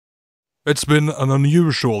It's been an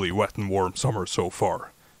unusually wet and warm summer so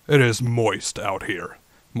far. It is moist out here.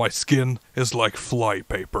 My skin is like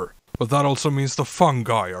flypaper, but that also means the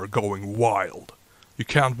fungi are going wild. You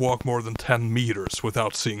can't walk more than 10 meters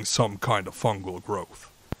without seeing some kind of fungal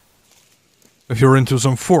growth. If you're into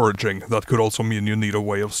some foraging, that could also mean you need a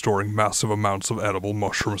way of storing massive amounts of edible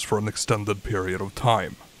mushrooms for an extended period of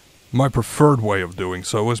time. My preferred way of doing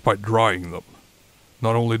so is by drying them.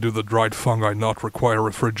 Not only do the dried fungi not require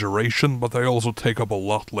refrigeration, but they also take up a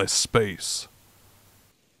lot less space.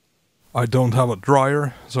 I don't have a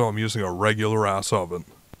dryer, so I'm using a regular ass oven.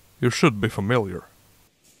 You should be familiar.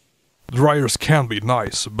 Dryers can be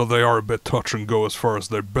nice, but they are a bit touch and go as far as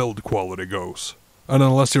their build quality goes. And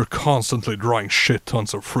unless you're constantly drying shit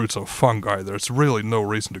tons of fruits and fungi, there's really no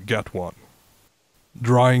reason to get one.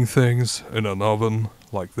 Drying things in an oven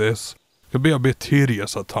like this can be a bit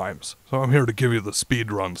tedious at times, so I'm here to give you the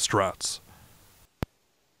speedrun strats.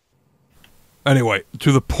 Anyway,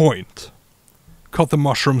 to the point. Cut the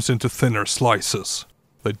mushrooms into thinner slices.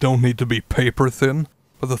 They don't need to be paper thin,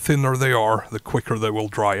 but the thinner they are, the quicker they will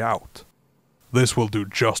dry out. This will do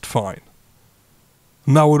just fine.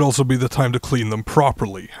 Now would also be the time to clean them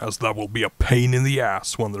properly, as that will be a pain in the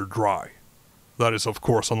ass when they're dry. That is, of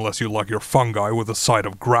course, unless you like your fungi with a side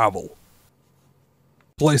of gravel.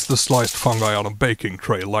 Place the sliced fungi on a baking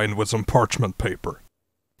tray lined with some parchment paper.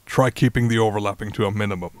 Try keeping the overlapping to a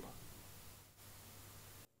minimum.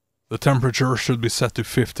 The temperature should be set to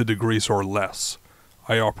 50 degrees or less.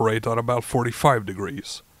 I operate at about 45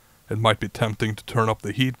 degrees. It might be tempting to turn up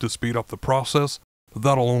the heat to speed up the process, but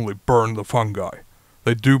that'll only burn the fungi.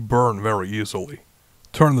 They do burn very easily.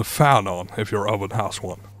 Turn the fan on if your oven has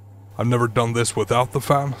one. I've never done this without the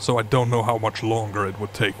fan, so I don't know how much longer it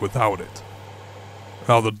would take without it.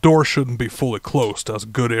 Now the door shouldn't be fully closed, as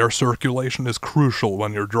good air circulation is crucial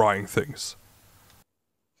when you're drying things.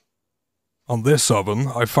 On this oven,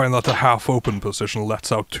 I find that the half-open position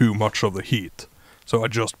lets out too much of the heat, so I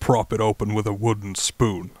just prop it open with a wooden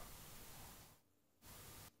spoon.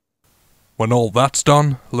 When all that's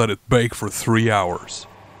done, let it bake for 3 hours.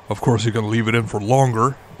 Of course you can leave it in for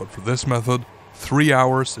longer, but for this method, 3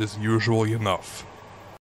 hours is usually enough.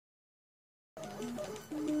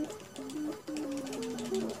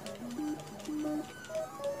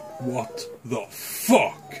 What the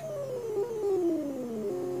fuck?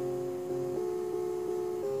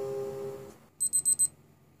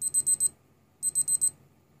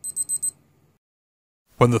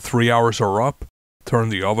 When the 3 hours are up, turn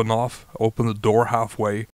the oven off, open the door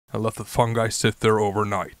halfway, and let the fungi sit there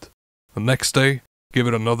overnight. The next day, give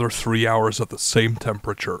it another 3 hours at the same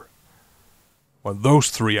temperature. When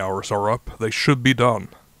those 3 hours are up, they should be done.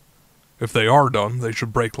 If they are done, they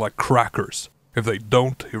should break like crackers. If they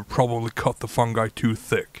don't, you've probably cut the fungi too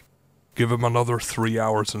thick. Give them another 3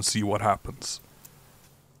 hours and see what happens.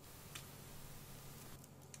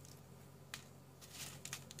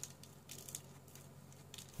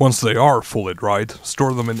 Once they are fully dried,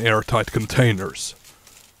 store them in airtight containers.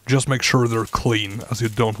 Just make sure they're clean, as you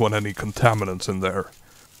don't want any contaminants in there.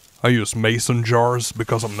 I use mason jars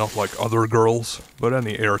because I'm not like other girls, but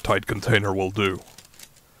any airtight container will do.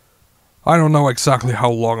 I don't know exactly how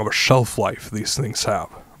long of a shelf life these things have,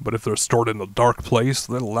 but if they're stored in a dark place,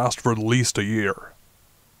 they'll last for at least a year.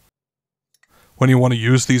 When you want to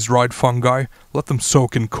use these dried fungi, let them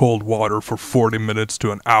soak in cold water for 40 minutes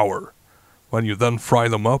to an hour. When you then fry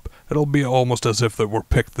them up, it'll be almost as if they were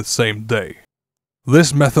picked the same day.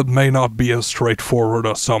 This method may not be as straightforward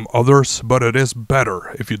as some others, but it is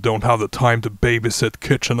better if you don't have the time to babysit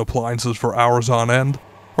kitchen appliances for hours on end,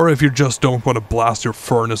 or if you just don't want to blast your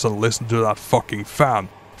furnace and listen to that fucking fan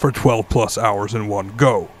for 12 plus hours in one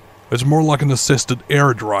go. It's more like an assisted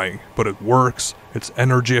air drying, but it works, it's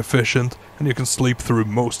energy efficient, and you can sleep through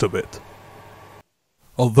most of it.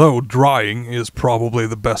 Although drying is probably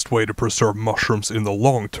the best way to preserve mushrooms in the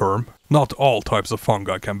long term, not all types of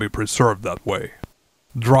fungi can be preserved that way.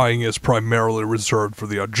 Drying is primarily reserved for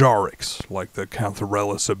the agarics, like the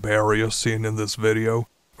Cantharellus iberius seen in this video,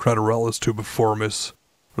 Craterellus tubiformis,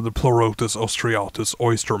 or the Pleurotus austriatus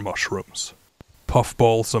oyster mushrooms.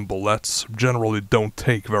 Puffballs and bullets generally don't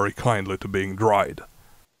take very kindly to being dried.